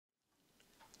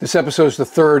This episode is the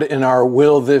third in our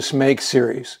Will This Make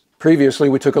series. Previously,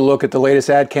 we took a look at the latest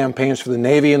ad campaigns for the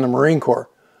Navy and the Marine Corps.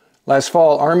 Last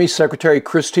fall, Army Secretary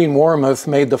Christine Wormuth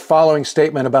made the following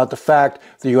statement about the fact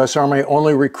the U.S. Army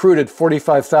only recruited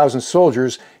 45,000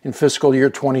 soldiers in fiscal year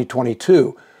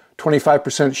 2022,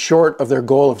 25% short of their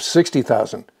goal of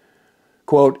 60,000.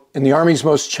 Quote, "In the Army's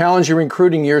most challenging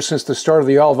recruiting year since the start of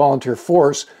the all-volunteer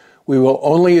force, we will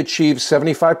only achieve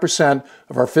 75%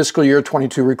 of our fiscal year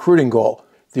 22 recruiting goal.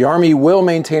 The Army will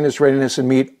maintain its readiness and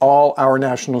meet all our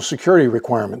national security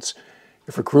requirements.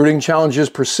 If recruiting challenges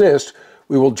persist,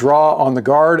 we will draw on the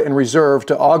Guard and Reserve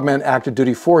to augment active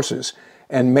duty forces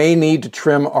and may need to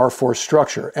trim our force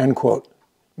structure," end quote.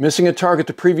 Missing a target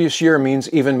the previous year means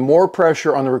even more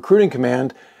pressure on the recruiting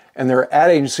command and their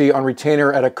ad agency on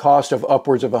retainer at a cost of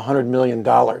upwards of $100 million.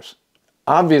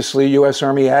 Obviously, U.S.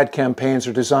 Army ad campaigns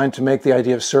are designed to make the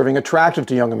idea of serving attractive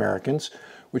to young Americans,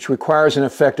 which requires an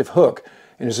effective hook,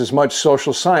 and is as much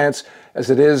social science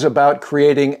as it is about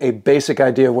creating a basic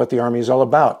idea of what the Army is all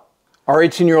about. Are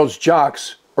 18-year-olds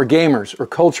jocks, or gamers, or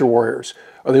culture warriors?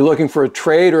 Are they looking for a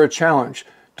trade or a challenge?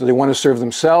 Do they want to serve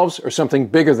themselves or something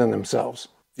bigger than themselves?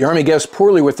 The Army guessed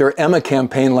poorly with their Emma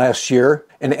campaign last year,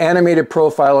 an animated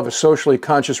profile of a socially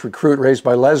conscious recruit raised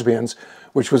by lesbians,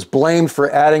 which was blamed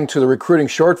for adding to the recruiting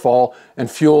shortfall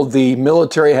and fueled the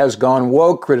military has gone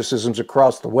woke criticisms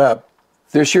across the web.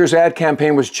 This year's ad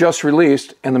campaign was just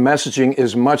released, and the messaging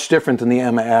is much different than the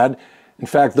Emma ad. In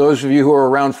fact, those of you who were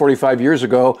around 45 years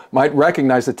ago might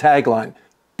recognize the tagline,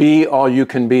 "Be all you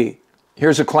can be."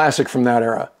 Here's a classic from that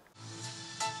era.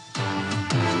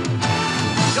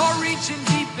 You're reaching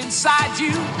deep inside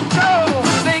you, oh,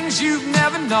 things you've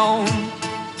never known.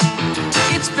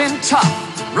 It's been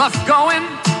tough, rough going,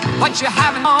 but you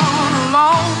haven't gone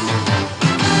alone.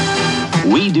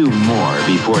 We do more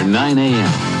before 9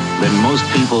 a.m. than most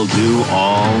people do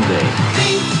all day.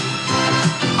 Be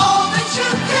all that you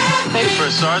can Hey, be.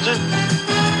 First Sergeant.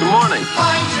 Good morning.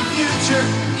 Find your future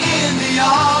in the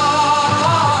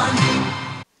Army.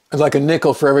 I'd like a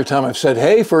nickel for every time I've said,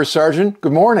 "Hey, First Sergeant,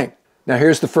 good morning." Now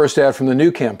here's the first ad from the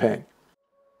new campaign.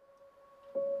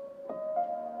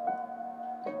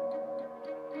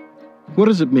 What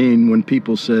does it mean when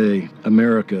people say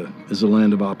America is a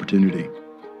land of opportunity?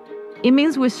 It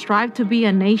means we strive to be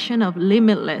a nation of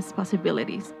limitless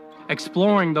possibilities.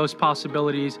 Exploring those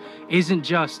possibilities isn't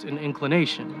just an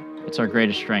inclination. It's our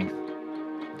greatest strength,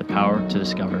 the power to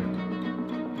discover.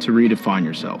 To redefine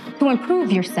yourself. To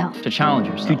improve yourself. To challenge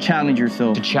yourself. To challenge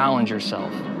yourself. To challenge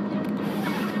yourself.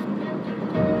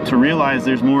 To realize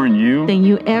there's more in you Than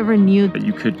you ever knew. that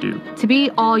you could do. To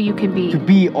be all you can be. To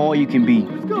be all you can be.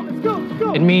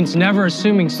 It means never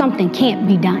assuming Something can't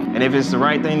be done. And if it's the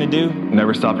right thing to do,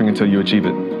 never stopping until you achieve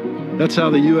it. That's how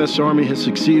the U.S. Army has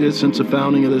succeeded since the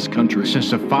founding of this country.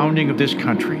 Since the founding of this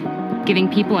country. Giving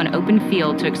people an open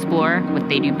field to explore what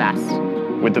they do best.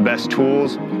 with the best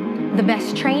tools, The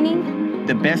best training.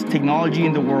 The best technology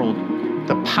in the world.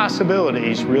 The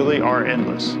possibilities really are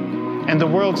endless. And the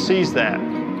world sees that.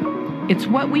 It's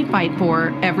what we fight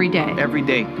for every day. Every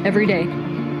day. Every day.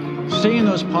 Seeing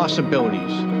those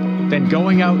possibilities, then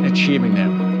going out and achieving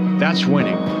them, that's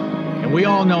winning. And we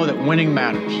all know that winning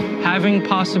matters. having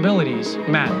possibilities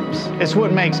matters. It's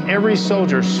what makes every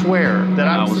soldier swear that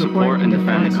I will support and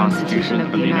defend the Constitution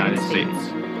of the United States.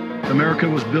 America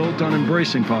was built on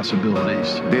embracing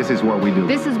possibilities. This is what we do.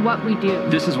 This is what we do.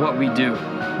 This is what we do.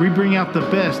 We bring out the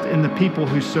best in the people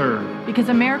who serve. Because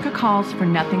America calls for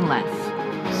nothing less.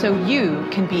 So you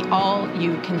can be all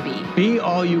you can be. Be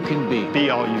all you can be. Be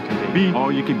all you can be. Be all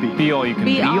you can be. Be all you can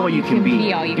be. Be all you can be.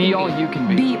 Be all you Be can all you can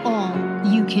be. Be all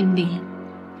you can be.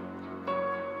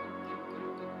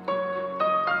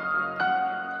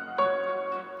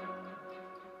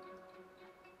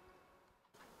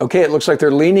 Okay, it looks like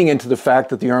they're leaning into the fact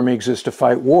that the Army exists to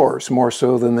fight wars, more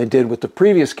so than they did with the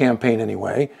previous campaign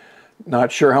anyway.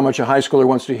 Not sure how much a high schooler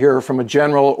wants to hear from a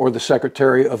general or the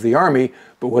Secretary of the Army,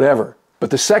 but whatever. But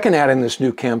the second ad in this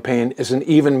new campaign is an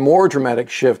even more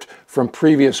dramatic shift from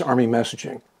previous Army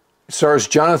messaging. It stars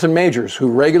Jonathan Majors,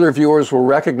 who regular viewers will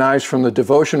recognize from the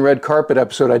Devotion Red Carpet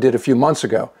episode I did a few months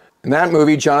ago. In that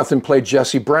movie, Jonathan played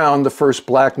Jesse Brown, the first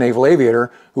black naval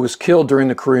aviator who was killed during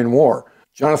the Korean War.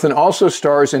 Jonathan also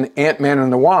stars in Ant-Man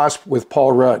and the Wasp with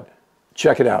Paul Rudd.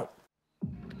 Check it out.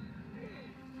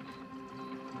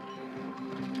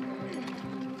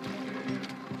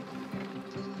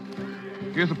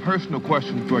 Here's a personal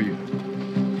question for you.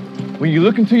 When you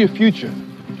look into your future,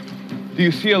 do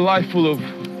you see a life full of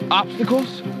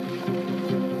obstacles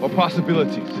or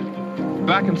possibilities?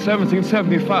 Back in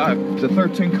 1775, the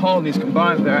 13 colonies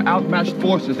combined their outmatched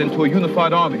forces into a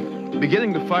unified army,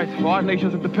 beginning to fight for our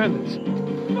nation's independence.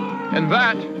 And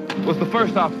that was the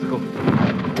first obstacle.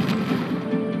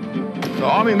 The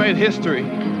Army made history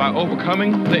by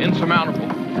overcoming the insurmountable.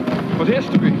 But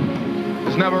history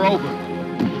is never over.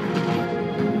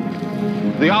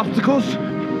 The obstacles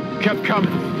kept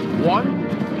coming, one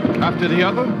after the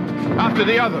other, after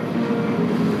the other.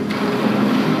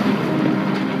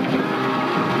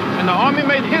 And the Army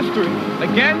made history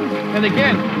again and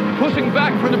again, pushing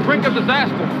back from the brink of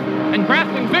disaster and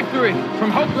grasping victory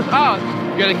from hopeless odds,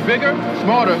 getting bigger,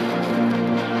 smarter,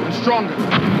 and stronger.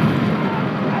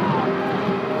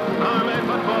 Army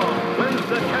football wins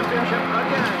the championship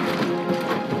again.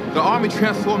 The Army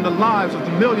transformed the lives of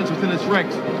the millions within its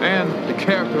ranks and the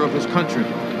character of this country.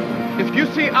 If you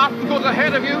see obstacles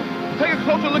ahead of you, take a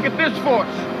closer look at this force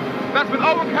that's been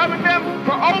overcoming them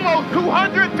for almost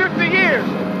 250 years.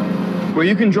 Where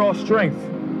you can draw strength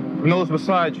from those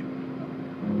beside you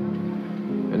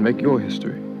and make your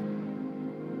history.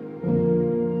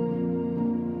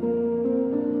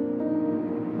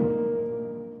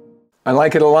 I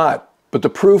like it a lot, but the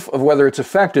proof of whether it's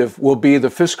effective will be the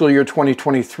fiscal year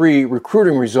 2023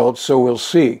 recruiting results, so we'll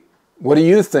see. What do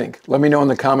you think? Let me know in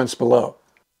the comments below.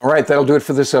 All right, that'll do it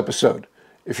for this episode.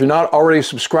 If you're not already a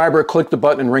subscriber, click the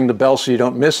button and ring the bell so you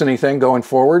don't miss anything going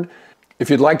forward. If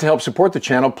you'd like to help support the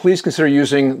channel, please consider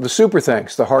using the super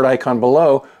thanks, the heart icon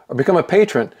below, or become a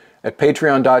patron at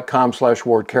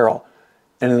patreon.com/WardCarroll.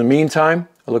 And in the meantime,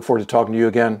 I look forward to talking to you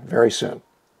again very soon.